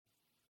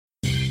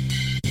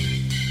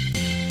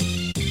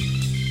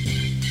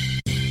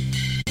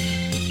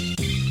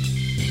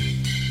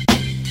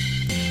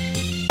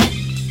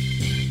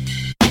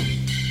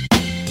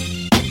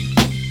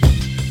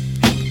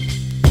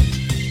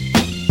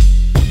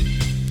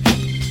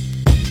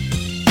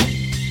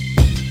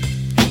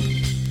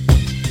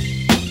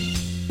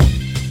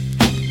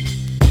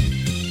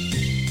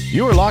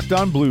You are Locked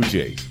On Blue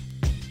Jays,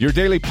 your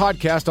daily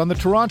podcast on the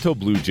Toronto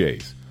Blue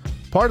Jays,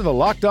 part of the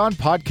Locked On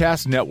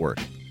Podcast Network,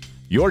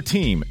 your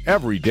team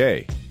every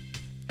day.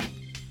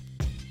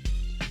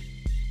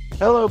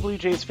 Hello, Blue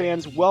Jays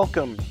fans.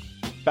 Welcome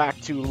back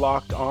to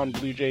Locked On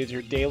Blue Jays,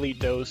 your daily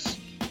dose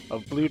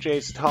of Blue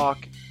Jays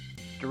talk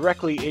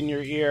directly in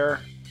your ear,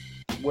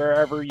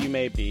 wherever you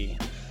may be.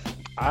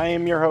 I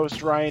am your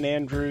host, Ryan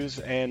Andrews,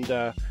 and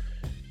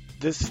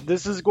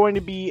this is going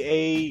to be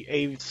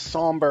a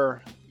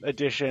somber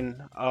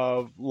edition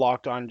of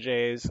Locked On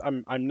Jays.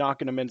 I'm not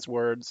going to mince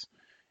words.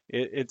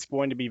 It's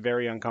going to be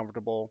very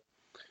uncomfortable.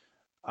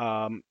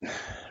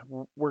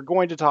 We're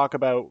going to talk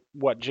about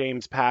what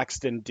James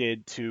Paxton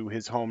did to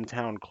his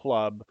hometown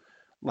club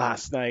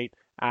last night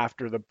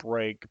after the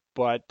break,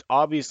 but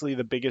obviously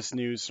the biggest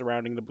news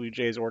surrounding the Blue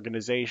Jays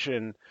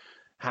organization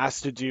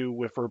has to do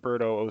with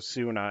Roberto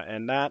Osuna,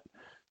 and that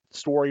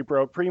story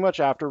broke pretty much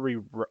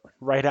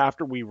right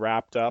after we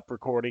wrapped up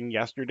recording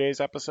yesterday's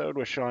episode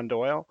with Sean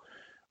Doyle,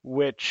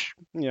 which,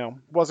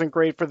 wasn't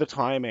great for the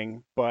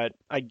timing, but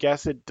I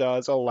guess it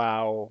does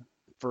allow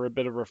for a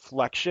bit of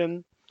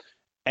reflection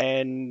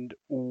and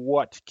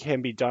what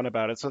can be done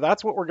about it. So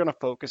that's what we're going to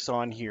focus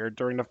on here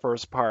during the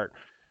first part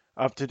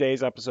of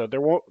today's episode.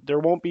 There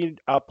won't be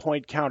a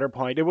point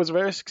counterpoint. It was a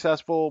very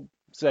successful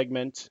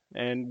segment,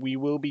 and we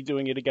will be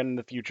doing it again in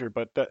the future,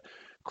 but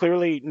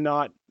clearly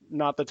not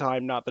the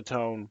time, not the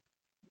tone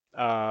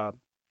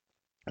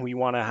we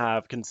want to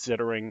have,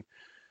 considering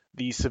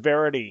the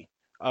severity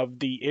of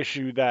the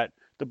issue that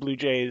the Blue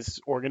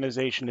Jays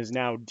organization is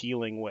now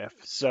dealing with.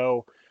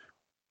 So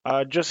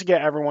just to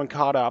get everyone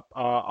caught up,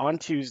 on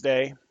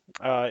Tuesday,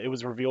 it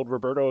was revealed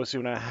Roberto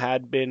Osuna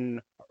had been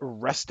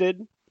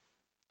arrested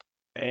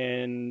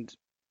and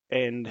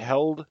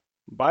held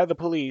by the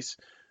police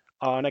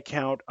on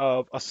account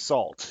of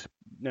assault.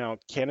 Now,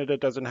 Canada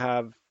doesn't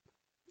have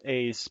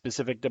a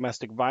specific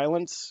domestic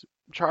violence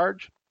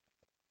charge,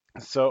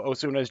 so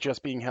Osuna is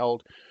just being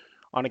held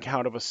on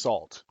account of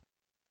assault.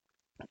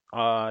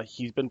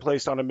 He's been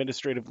placed on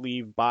administrative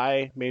leave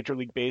by Major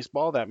League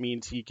Baseball. That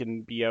means he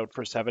can be out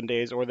for 7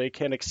 days, or they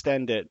can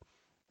extend it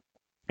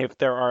if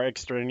there are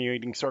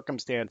extenuating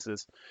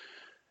circumstances.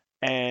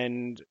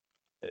 And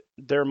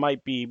there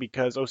might be,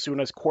 because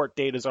Osuna's court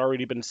date has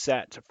already been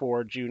set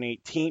for June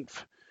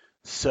 18th.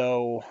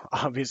 So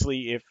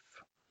obviously, if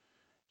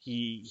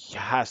he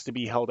has to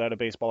be held out of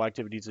baseball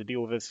activities to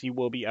deal with this, he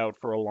will be out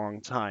for a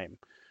long time.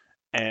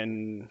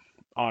 And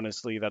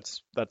honestly,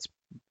 that's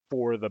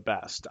for the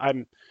best.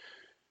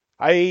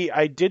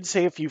 I did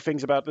say a few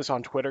things about this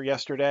on Twitter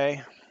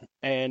yesterday,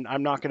 and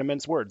I'm not going to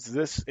mince words.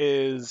 This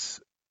is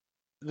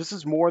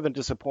more than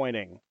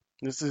disappointing.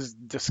 This is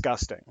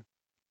disgusting.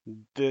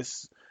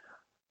 This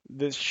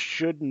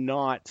should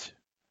not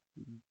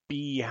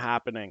be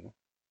happening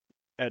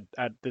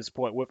at this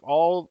point. With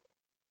all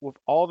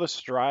the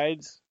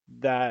strides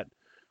that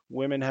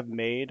women have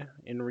made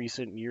in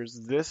recent years,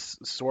 this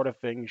sort of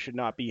thing should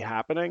not be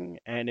happening,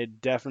 and it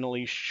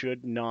definitely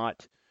should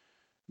not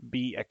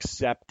be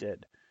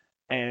accepted.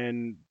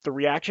 And the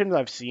reactions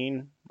I've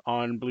seen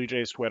on Blue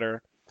Jays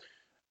Twitter,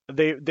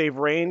 they've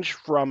ranged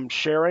from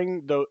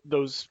sharing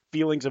those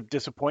feelings of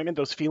disappointment,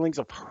 those feelings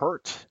of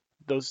hurt,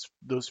 those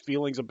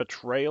feelings of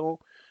betrayal,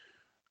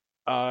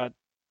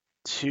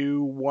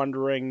 to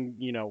wondering,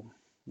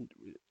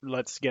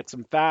 let's get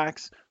some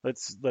facts,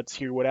 let's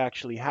hear what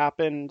actually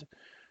happened,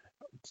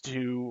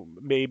 to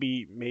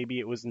maybe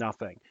it was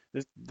nothing.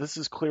 This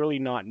is clearly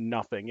not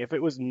nothing. If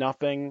it was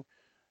nothing,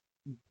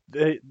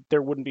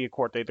 there wouldn't be a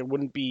court date. There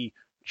wouldn't be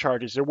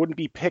charges. There wouldn't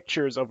be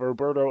pictures of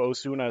Roberto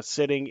Osuna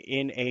sitting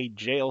in a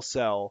jail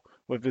cell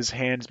with his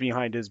hands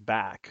behind his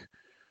back.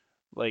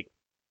 Like,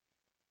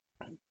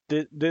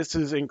 this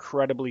is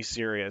incredibly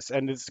serious,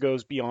 and this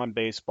goes beyond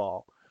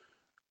baseball.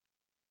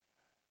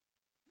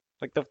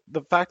 Like,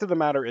 the fact of the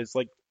matter is,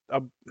 like,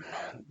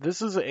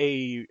 this is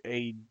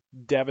a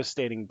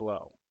devastating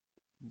blow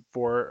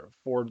for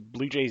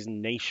Blue Jays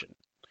Nation.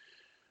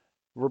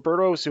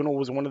 Roberto Osuna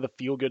was one of the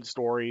feel-good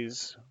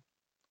stories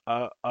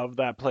of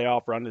that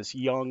playoff run. This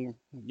young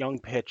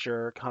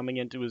pitcher coming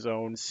into his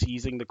own,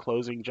 seizing the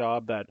closing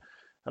job that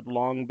had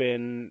long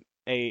been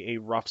a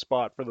rough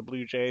spot for the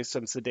Blue Jays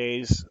since the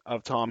days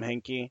of Tom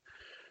Henke.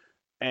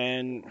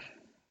 And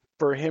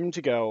for him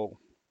to go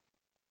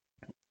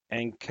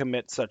and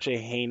commit such a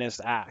heinous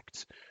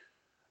act,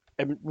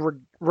 and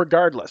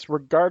regardless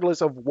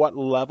of what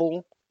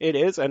level it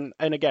is, and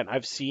again,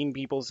 I've seen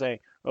people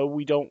say, "Oh,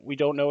 we don't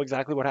know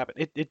exactly what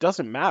happened." It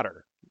doesn't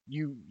matter.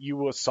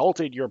 You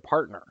assaulted your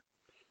partner,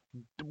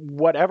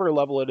 whatever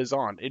level it is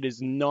on. It is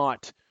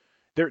not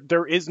there.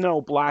 There is no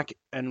black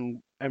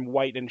and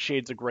white and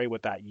shades of gray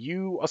with that.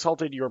 You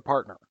assaulted your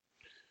partner.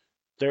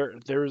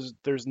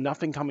 There's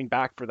nothing coming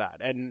back for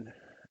that.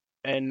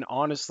 And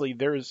honestly,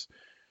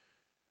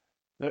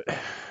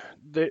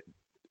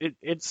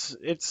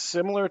 it's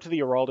similar to the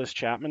Aroldis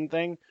Chapman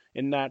thing,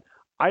 in that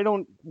I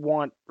don't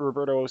want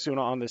Roberto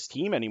Osuna on this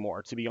team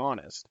anymore, to be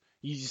honest.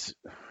 He's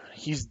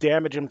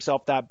damaged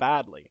himself that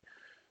badly.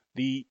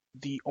 The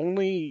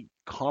only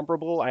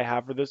comparable I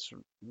have for this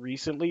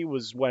recently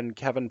was when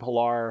Kevin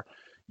Pillar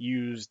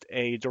used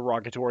a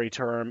derogatory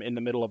term in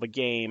the middle of a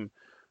game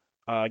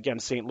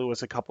against St.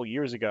 Louis a couple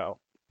years ago,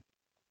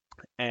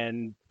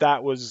 and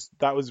that was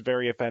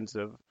very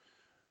offensive.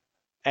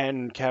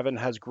 And Kevin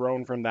has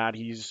grown from that.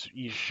 He's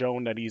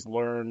shown that he's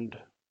learned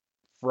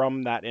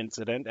from that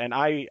incident, and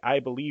I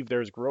believe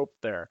there's growth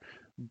there.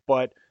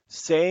 But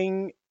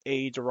saying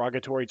a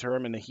derogatory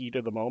term in the heat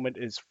of the moment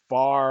is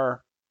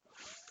far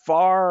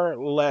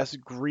less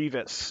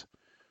grievous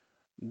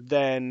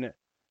than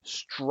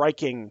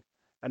striking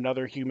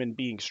another human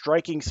being,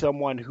 striking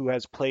someone who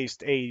has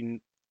placed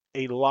a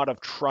lot of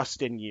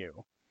trust in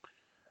you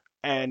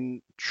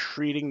and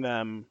treating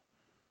them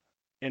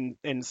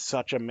in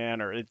such a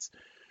manner.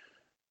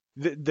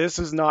 This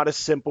is not a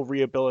simple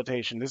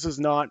rehabilitation. This is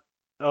not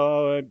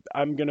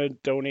I'm gonna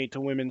donate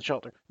to women's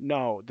shelter.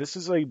 No, this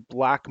is a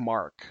black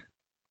mark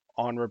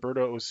on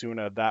Roberto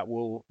Osuna that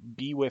will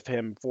be with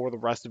him for the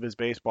rest of his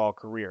baseball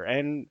career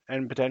and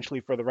potentially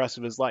for the rest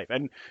of his life.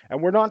 And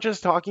we're not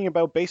just talking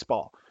about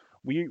baseball.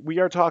 We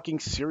are talking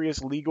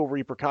serious legal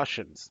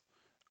repercussions.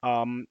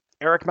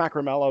 Eric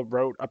Macramella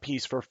wrote a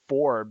piece for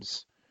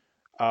Forbes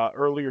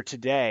earlier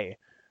today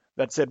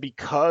that said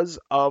because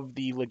of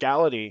the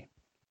legality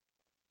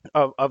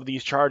of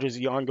these charges,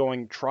 the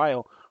ongoing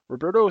trial,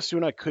 Roberto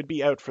Osuna could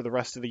be out for the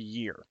rest of the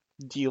year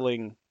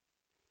dealing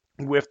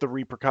with the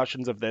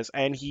repercussions of this,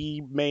 and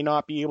he may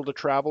not be able to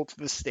travel to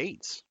the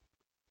States.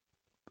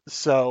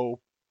 So,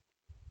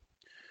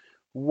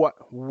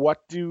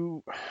 what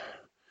do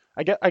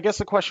I guess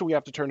the question we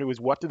have to turn to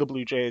is what do the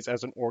Blue Jays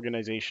as an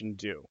organization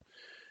do?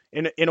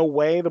 In a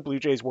way, the Blue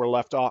Jays were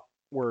let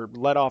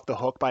off the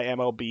hook by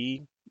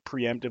MLB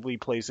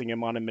preemptively placing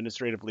him on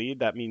administrative leave.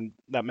 That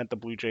meant the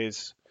Blue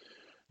Jays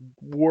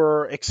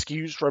were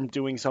excused from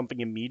doing something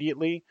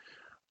immediately.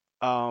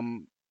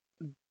 Um,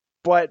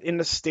 but in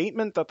the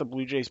statement that the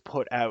Blue Jays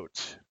put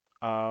out,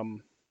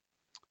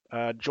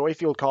 Joy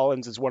Field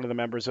Collins is one of the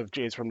members of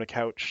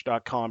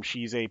JaysFromTheCouch.com.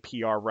 She's a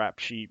PR rep.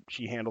 She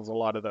handles a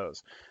lot of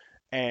those,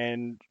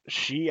 and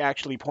she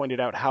actually pointed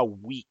out how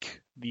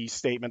weak the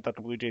statement that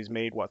the Blue Jays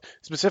made was.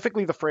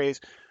 Specifically, the phrase,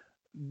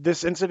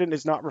 "This incident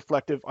is not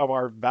reflective of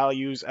our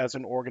values as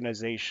an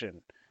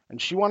organization,"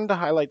 and she wanted to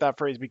highlight that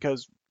phrase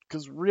because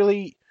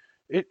really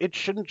it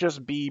shouldn't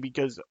just be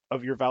because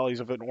of your values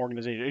of an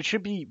organization. It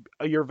should be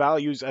your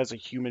values as a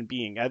human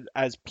being,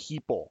 as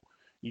people.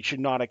 You should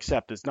not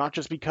accept this. Not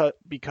just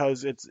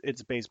because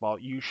it's baseball.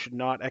 You should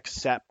not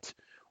accept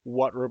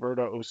what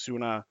Roberto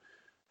Osuna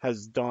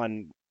has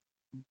done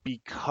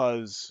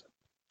because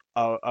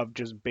of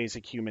just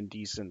basic human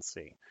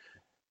decency.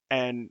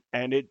 And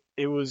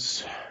it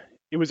was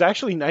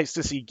actually nice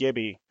to see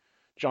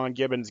John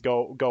Gibbons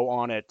go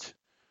on it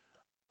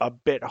a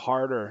bit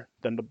harder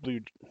than the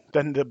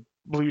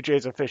Blue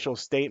Jays official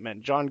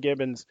statement. John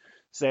Gibbons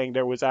saying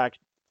there was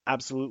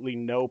absolutely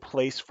no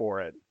place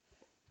for it,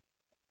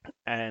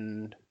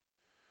 and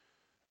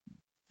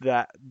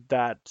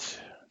that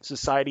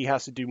society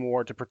has to do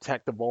more to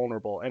protect the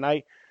vulnerable. And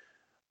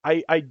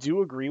I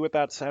do agree with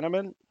that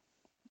sentiment.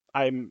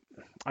 I'm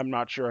I'm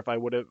not sure if I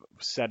would have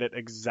said it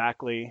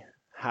exactly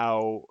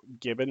how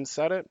Gibbons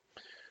said it,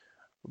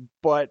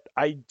 but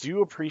I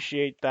do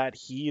appreciate that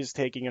he is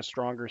taking a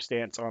stronger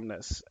stance on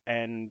this,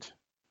 and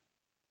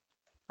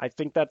I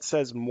think that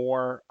says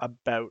more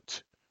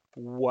about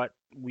what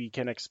we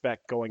can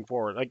expect going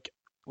forward.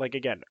 Like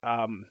again,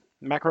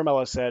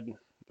 Macramella said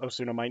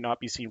Osuna might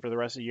not be seen for the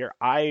rest of the year.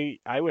 I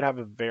would have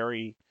a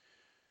very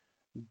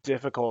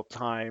difficult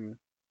time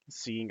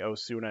seeing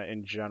Osuna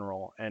in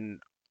general, and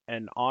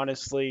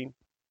honestly,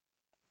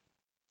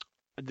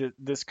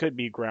 this could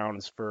be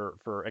grounds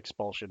for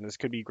expulsion. This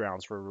could be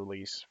grounds for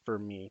release for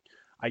me.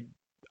 I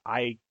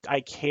I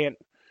can't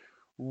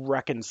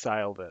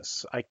reconcile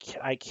this. I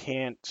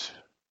can't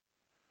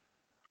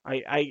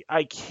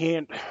I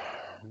can't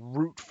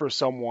root for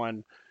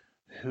someone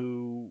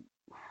who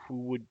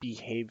would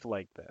behave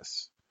like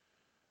this.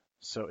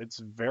 So it's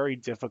very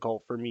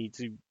difficult for me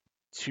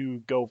to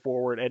go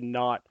forward and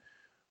not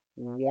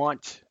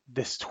want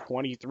this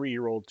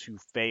 23-year-old to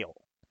fail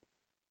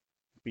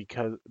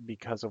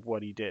because of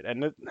what he did.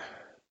 And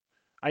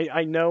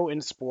I know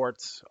in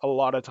sports, a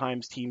lot of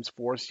times teams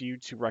force you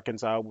to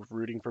reconcile with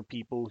rooting for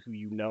people who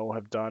you know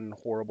have done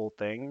horrible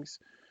things,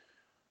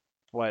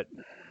 but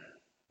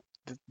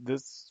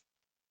this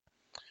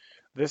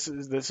this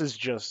is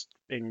just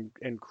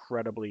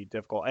incredibly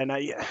difficult. And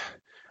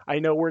I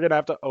know we're gonna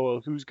have to,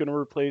 oh, who's gonna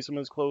replace him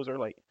as closer?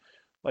 Like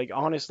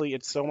honestly,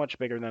 it's so much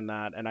bigger than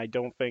that, and I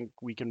don't think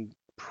we can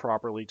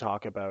properly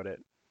talk about it.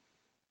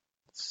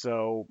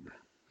 So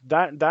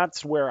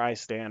that's where I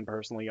stand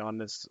personally on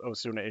this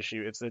Osuna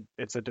issue.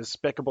 It's a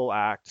despicable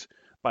act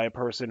by a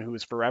person who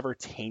is forever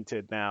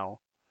tainted now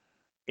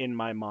in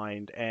my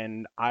mind,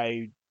 and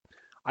I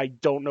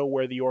don't know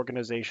where the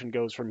organization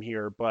goes from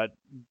here, but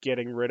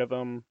getting rid of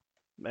him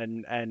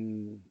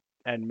and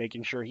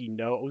making sure he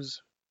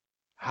knows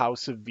how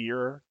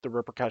severe the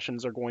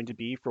repercussions are going to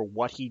be for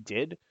what he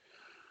did,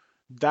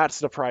 That's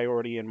the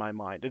priority in my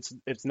mind.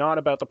 It's not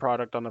about the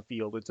product on the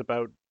field. It's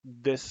about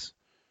this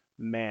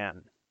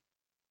man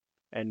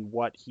and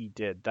what he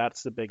did.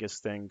 That's the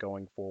biggest thing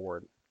going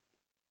forward.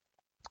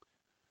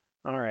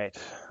 All right.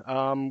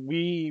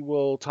 We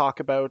will talk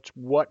about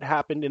what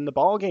happened in the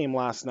ball game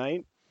last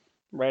night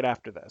right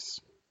after this.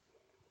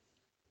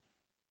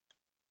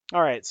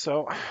 All right.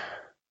 So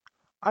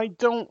I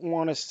don't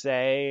want to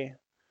say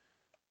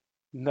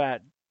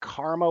that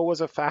karma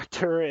was a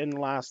factor in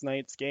last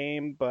night's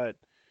game, but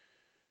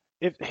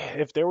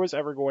if there was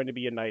ever going to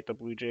be a night the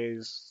Blue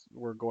Jays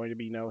were going to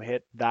be no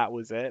hit, that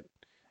was it.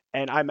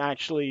 And I'm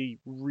actually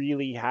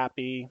really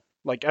happy.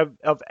 Like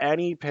of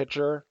any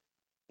pitcher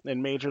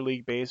in Major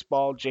League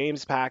Baseball,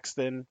 James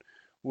Paxton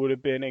would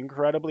have been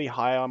incredibly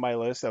high on my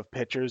list of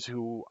pitchers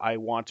who I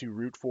want to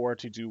root for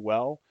to do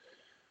well.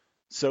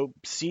 So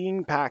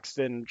seeing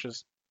Paxton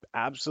just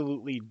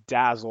absolutely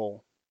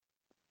dazzle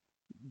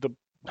the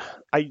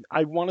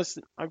I want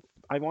to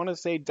I want to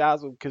say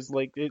dazzle because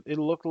like it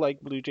looked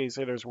like Blue Jays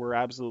hitters were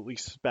absolutely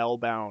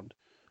spellbound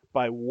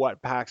by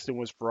what Paxton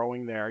was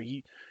throwing there.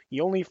 He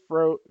only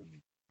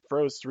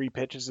throws three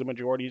pitches the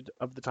majority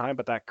of the time,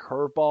 but that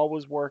curveball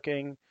was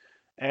working,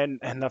 and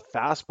the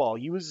fastball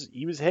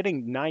he was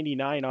hitting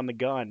 99 on the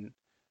gun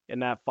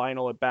in that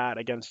final at bat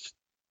against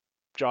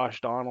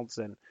Josh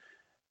Donaldson,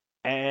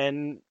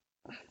 and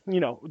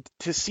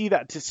to see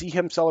that, to see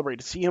him celebrate,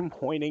 to see him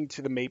pointing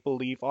to the maple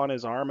leaf on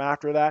his arm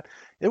after that,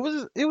 it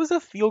was a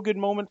feel good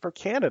moment for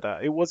Canada.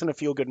 It wasn't a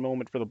feel good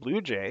moment for the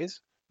Blue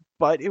Jays,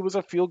 but it was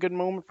a feel good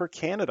moment for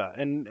Canada,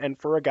 and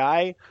for a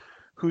guy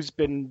who's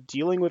been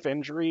dealing with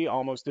injury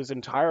almost his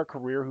entire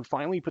career, who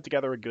finally put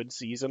together a good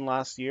season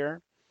last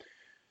year.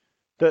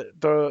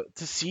 The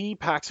to see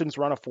Paxton's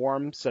run of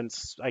form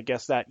since I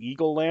guess that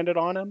eagle landed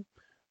on him,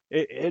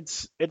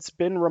 it's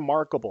been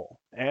remarkable.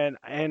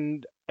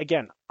 And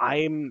again,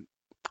 I'm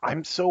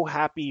so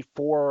happy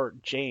for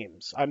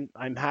James.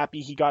 I'm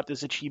happy he got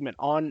this achievement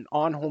on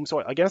home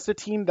soil against a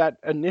team that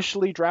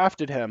initially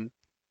drafted him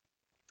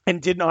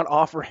and did not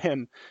offer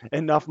him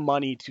enough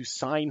money to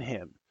sign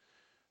him.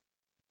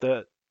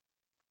 The,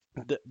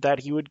 that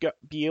he would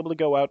be able to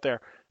go out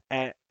there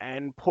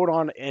and put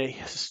on a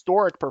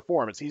historic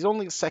performance. He's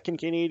only the second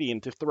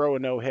Canadian to throw a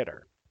no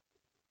hitter.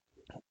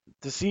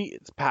 To see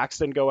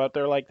Paxton go out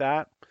there like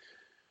that,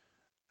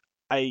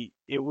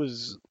 it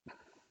was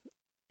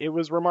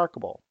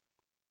remarkable.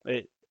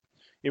 It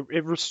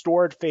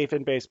restored faith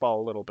in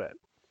baseball a little bit.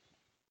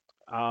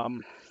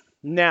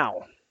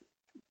 Now,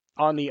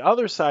 on the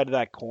other side of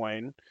that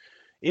coin,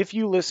 if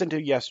you listen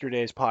to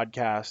yesterday's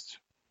podcast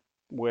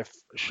with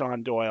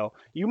Sean Doyle,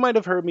 you might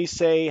have heard me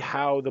say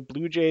how the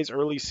Blue Jays'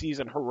 early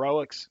season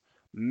heroics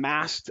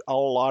masked a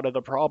lot of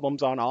the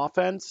problems on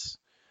offense.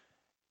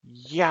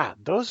 Yeah,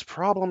 those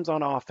problems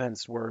on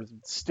offense were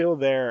still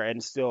there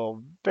and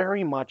still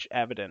very much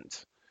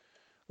evident.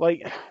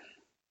 Like,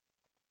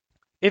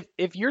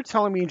 if you're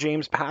telling me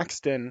James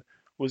Paxton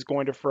was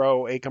going to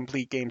throw a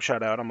complete game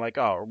shutout, I'm like,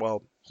 oh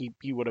well,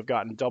 he would have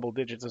gotten double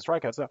digits in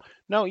strikeouts.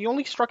 No, he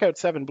only struck out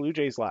 7 Blue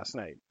Jays last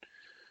night.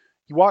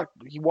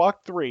 He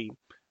walked 3,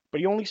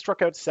 but he only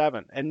struck out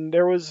 7, and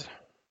there was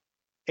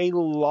a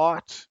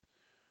lot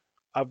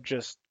of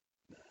just,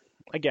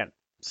 again,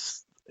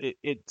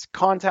 it's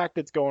contact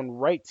that's going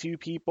right to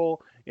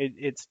people.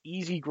 It's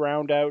easy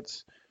ground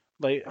outs.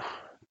 Like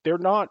they're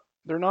not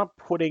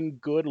putting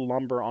good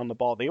lumber on the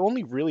ball. They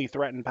only really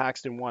threatened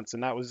Paxton once,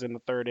 and that was in the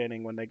third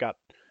inning when they got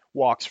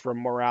walks from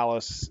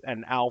Morales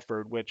and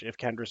Alford, which if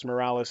Kendrys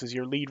Morales is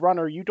your lead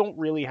runner, you don't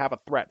really have a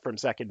threat from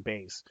second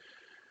base.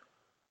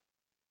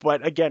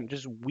 But again,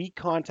 just weak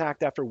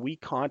contact after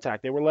weak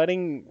contact. They were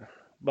letting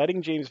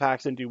James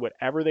Paxton do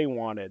whatever they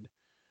wanted.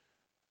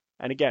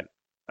 And again,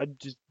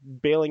 just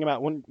bailing him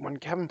out. When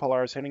Kevin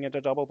Pillar is hitting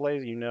into double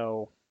plays,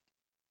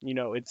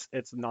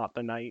 it's not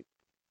the night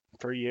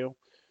for you.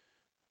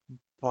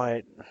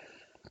 But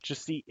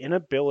just the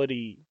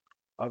inability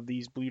of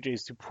these Blue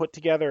Jays to put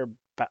together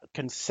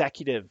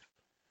consecutive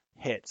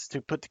hits,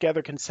 to put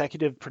together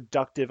consecutive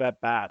productive at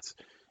bats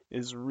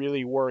is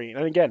really worrying.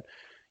 And again,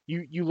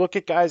 you look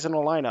at guys in the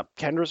lineup.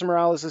 Kendrys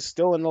Morales is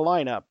still in the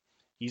lineup.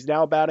 He's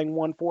now batting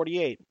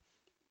 148.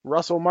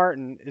 Russell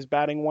Martin is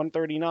batting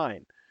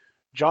 139.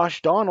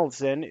 Josh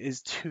Donaldson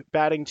is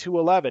batting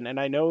 211, and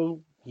I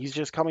know he's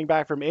just coming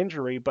back from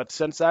injury, but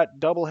since that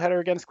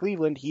doubleheader against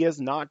Cleveland, he has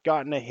not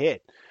gotten a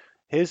hit.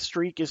 His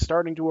streak is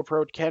starting to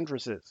approach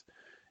Kendrys's.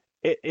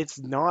 It's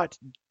not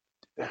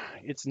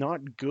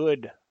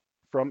good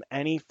from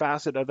any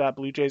facet of that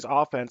Blue Jays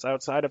offense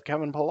outside of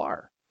Kevin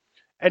Pillar.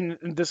 And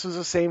this is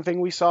the same thing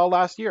we saw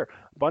last year.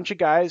 A bunch of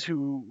guys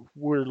who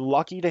were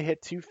lucky to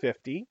hit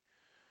 250,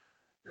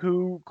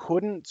 who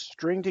couldn't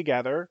string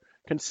together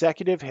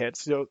consecutive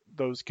hits,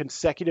 those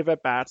consecutive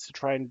at-bats to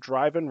try and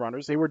drive in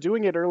runners. They were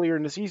doing it earlier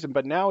in the season,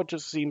 but now it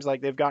just seems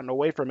like they've gotten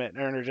away from it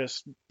and are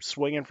just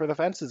swinging for the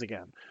fences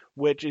again,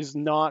 which is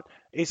not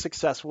a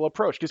successful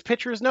approach because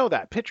pitchers know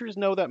that. Pitchers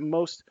know that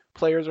most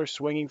players are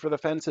swinging for the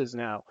fences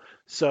now.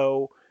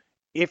 So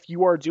if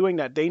you are doing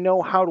that, they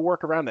know how to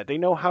work around that. They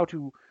know how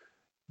to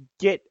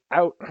get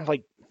out,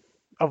 like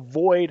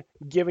avoid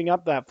giving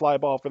up that fly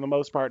ball for the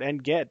most part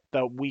and get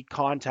the weak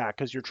contact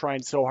because you're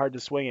trying so hard to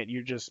swing it.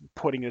 You're just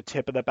putting the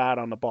tip of the bat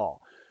on the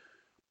ball.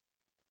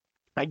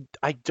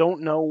 I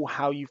don't know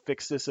how you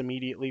fix this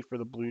immediately for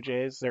the Blue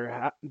Jays.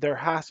 There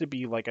has to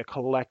be like a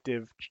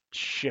collective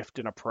shift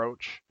in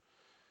approach.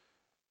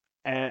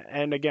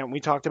 And again, we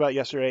talked about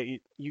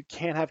yesterday, you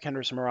can't have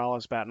Kendrys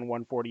Morales batting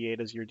 148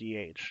 as your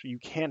DH. You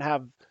can't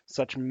have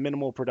such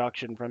minimal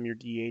production from your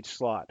DH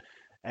slot.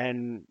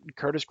 And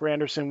Curtis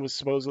Granderson was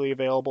supposedly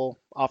available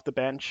off the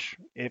bench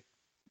if,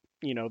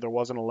 there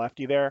wasn't a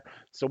lefty there.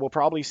 So we'll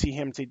probably see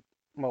him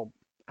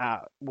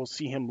we'll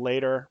see him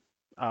later.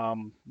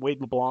 Wade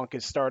LeBlanc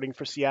is starting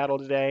for Seattle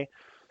today.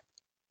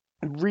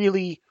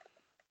 Really,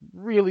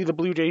 really, the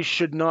Blue Jays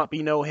should not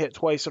be no hit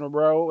twice in a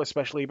row,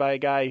 especially by a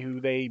guy who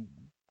they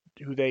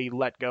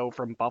let go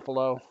from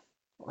Buffalo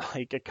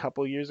like a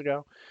couple years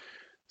ago.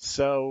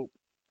 So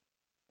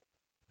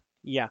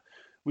yeah,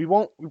 we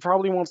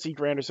probably won't see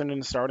Granderson in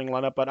the starting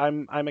lineup, but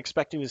I'm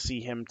expecting to see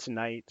him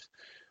tonight.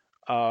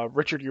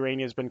 Richard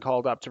Urania has been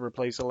called up to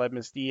replace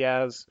Aledmys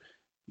Diaz.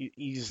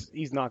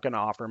 He's not going to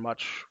offer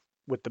much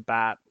with the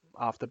bat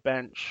off the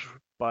bench,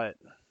 but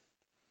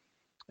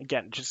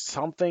again, just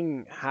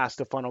something has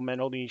to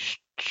fundamentally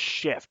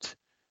shift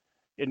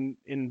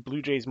in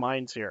Blue Jays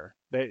minds here.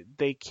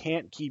 They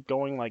can't keep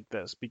going like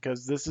this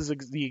because this is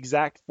the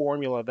exact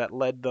formula that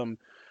led them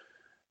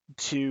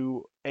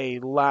to a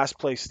last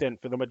place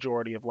stint for the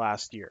majority of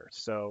last year.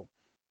 So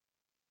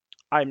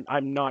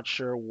I'm not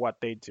sure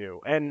what they do.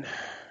 And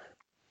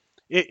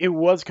it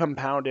was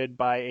compounded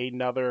by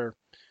another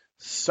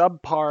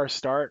subpar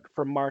start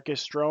from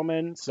Marcus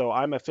Stroman. So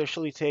I'm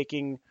officially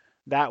taking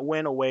that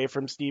win away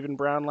from Stephen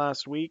Brown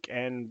last week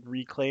and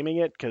reclaiming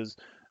it because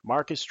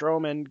Marcus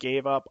Stroman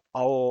gave up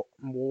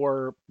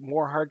more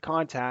hard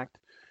contact,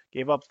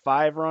 gave up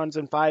 5 runs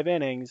in 5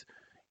 innings,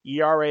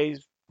 ERA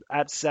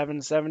at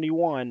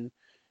 7.71.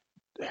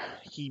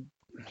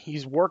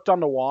 He's worked on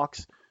the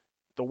walks.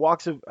 The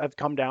walks have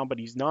come down, but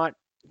he's not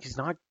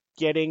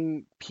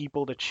getting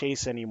people to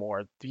chase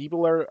anymore.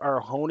 People are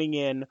honing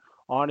in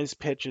on his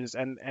pitches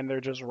and they're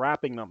just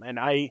wrapping them. And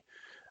I'm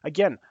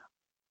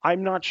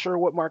not sure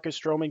what Marcus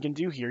Stroman can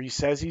do here. He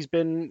says he's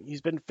been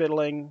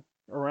fiddling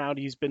around.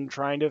 He's been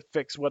trying to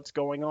fix what's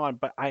going on,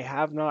 but I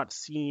have not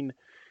seen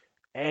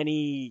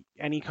any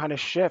kind of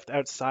shift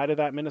outside of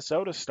that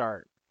Minnesota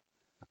start.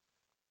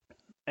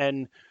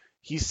 And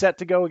he's set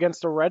to go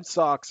against the Red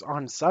Sox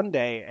on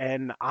Sunday,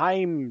 and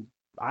I'm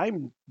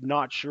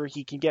not sure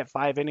he can get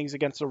 5 innings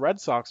against the Red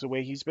Sox the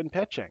way he's been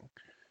pitching.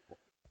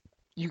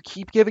 You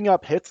keep giving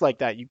up hits like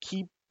that. You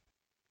keep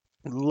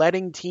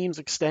letting teams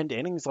extend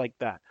innings like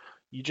that.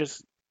 You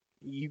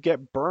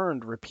get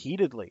burned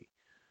repeatedly.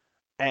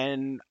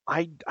 And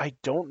I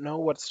don't know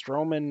what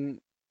Stroman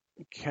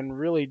can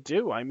really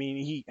do. I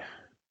mean,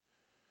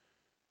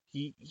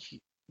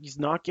 he's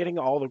not getting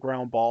all the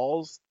ground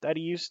balls that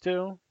he used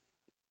to.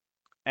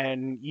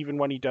 And even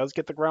when he does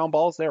get the ground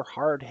balls, they're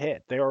hard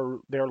hit.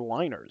 They're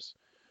liners.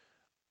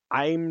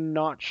 I'm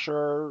not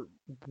sure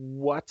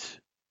what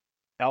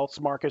else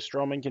Marcus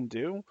Stroman can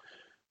do.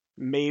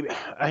 Maybe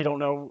I don't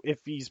know if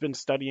he's been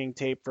studying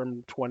tape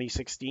from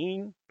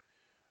 2016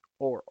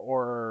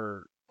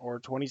 or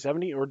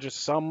 2070 or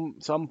just some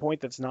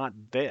point that's not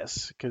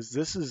this, because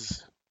this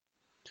is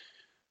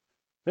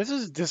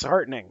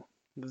disheartening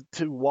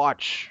to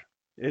watch.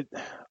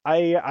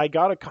 I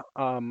got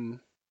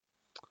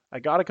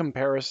a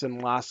comparison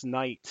last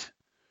night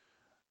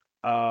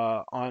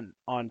on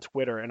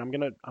Twitter, and I'm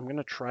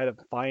gonna try to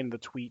find the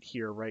tweet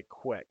here right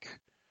quick.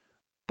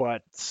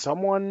 But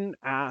someone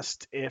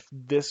asked if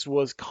this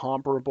was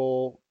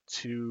comparable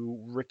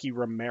to Ricky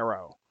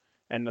Romero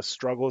and the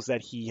struggles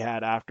that he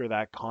had after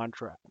that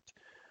contract.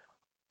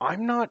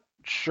 I'm not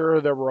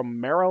sure the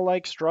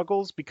Romero-like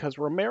struggles because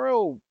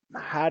Romero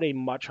had a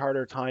much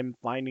harder time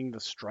finding the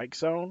strike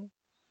zone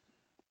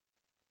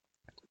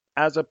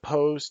as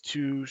opposed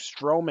to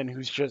Stroman,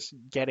 who's just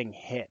getting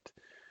hit.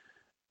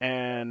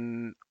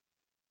 And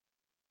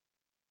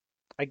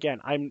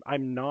again,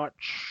 I'm not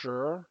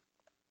sure.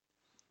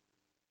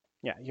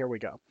 Yeah, here we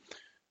go.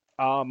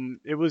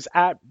 It was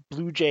at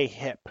Blue Jay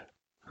Hip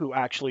who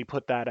actually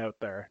put that out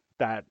there,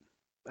 that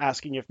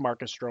asking if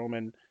Marcus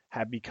Stroman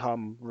had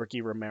become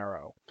Ricky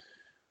Romero.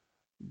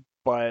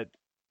 But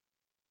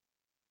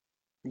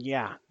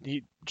yeah,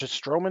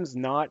 Stroman's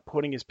not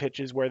putting his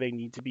pitches where they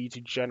need to be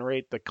to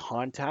generate the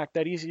contact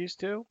that he's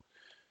used to.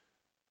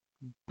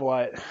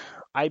 But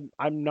I'm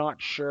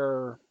not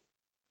sure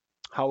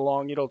how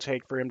long it'll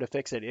take for him to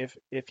fix it, if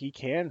he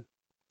can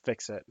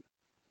fix it.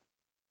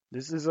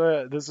 This is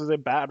a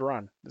bad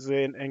run. This is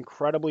an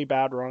incredibly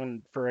bad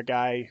run for a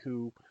guy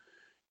who,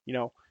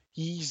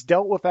 he's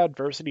dealt with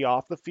adversity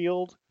off the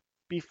field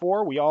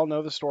before. We all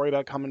know the story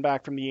about coming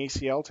back from the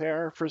ACL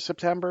tear for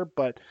September,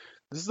 but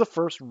this is the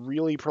first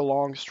really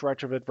prolonged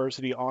stretch of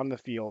adversity on the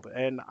field,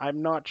 and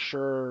I'm not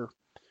sure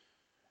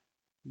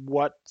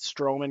what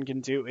Stroman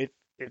can do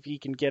if he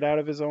can get out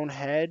of his own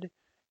head,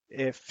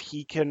 if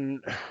he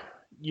can,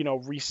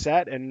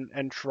 reset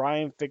and try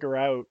and figure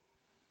out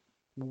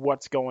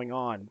what's going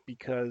on,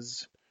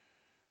 because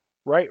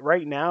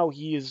right now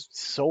he is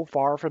so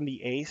far from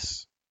the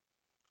ace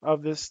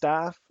of this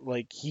staff.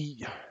 Like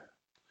he's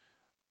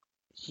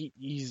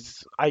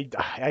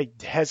I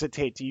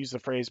hesitate to use the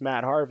phrase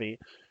Matt Harvey.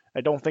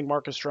 I don't think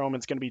Marcus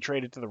Stroman's going to be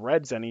traded to the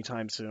Reds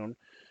anytime soon.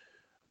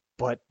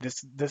 But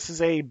this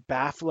is a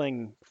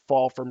baffling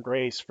fall from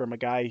grace from a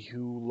guy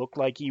who looked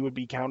like he would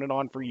be counted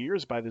on for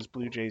years by this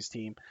Blue Jays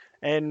team.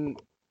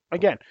 And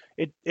again,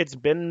 it's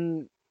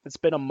been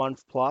a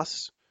month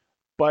plus,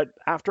 but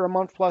after a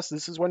month plus,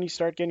 this is when you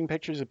start getting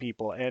pictures of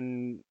people,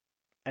 and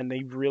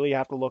they really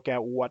have to look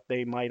at what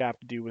they might have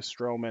to do with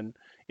Stroman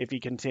if he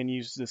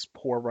continues this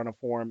poor run of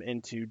form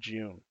into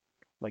June.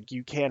 Like,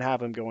 you can't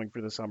have him going for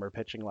the summer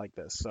pitching like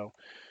this. So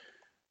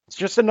it's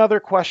just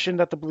another question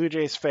that the Blue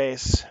Jays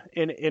face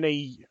in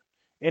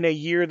a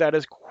year that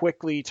has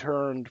quickly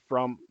turned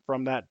from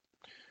that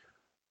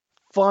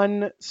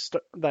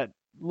that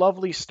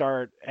lovely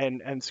start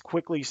and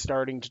quickly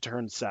starting to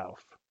turn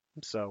south.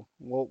 So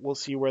we'll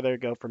see where they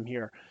go from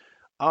here.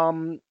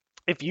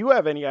 If you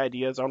have any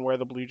ideas on where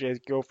the Blue Jays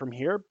go from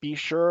here, be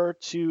sure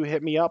to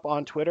hit me up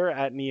on Twitter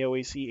at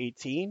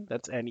NeoAC18,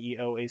 that's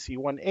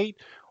NeoAC18,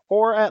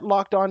 or at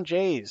Locked On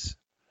Jays,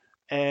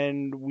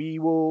 and we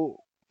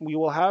will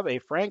have a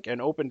frank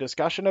and open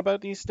discussion about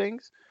these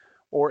things,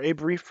 or a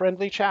brief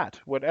friendly chat,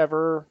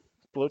 whatever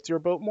floats your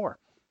boat more.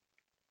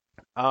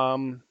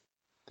 And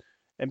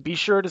be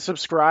sure to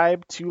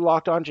subscribe to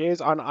Locked On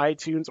Jays on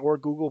iTunes or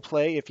Google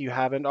Play if you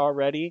haven't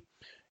already.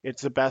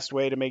 It's the best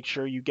way to make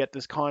sure you get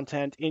this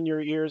content in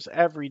your ears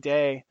every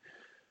day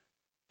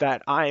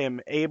that I am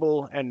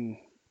able and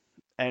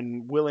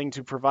willing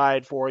to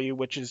provide for you,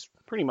 which is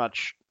pretty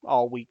much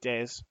all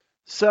weekdays.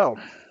 So,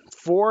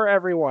 for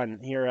everyone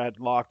here at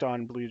Locked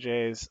On Blue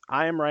Jays,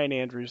 I am Ryan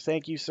Andrews.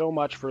 Thank you so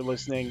much for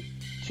listening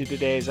to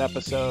today's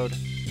episode.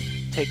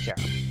 Take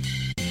care.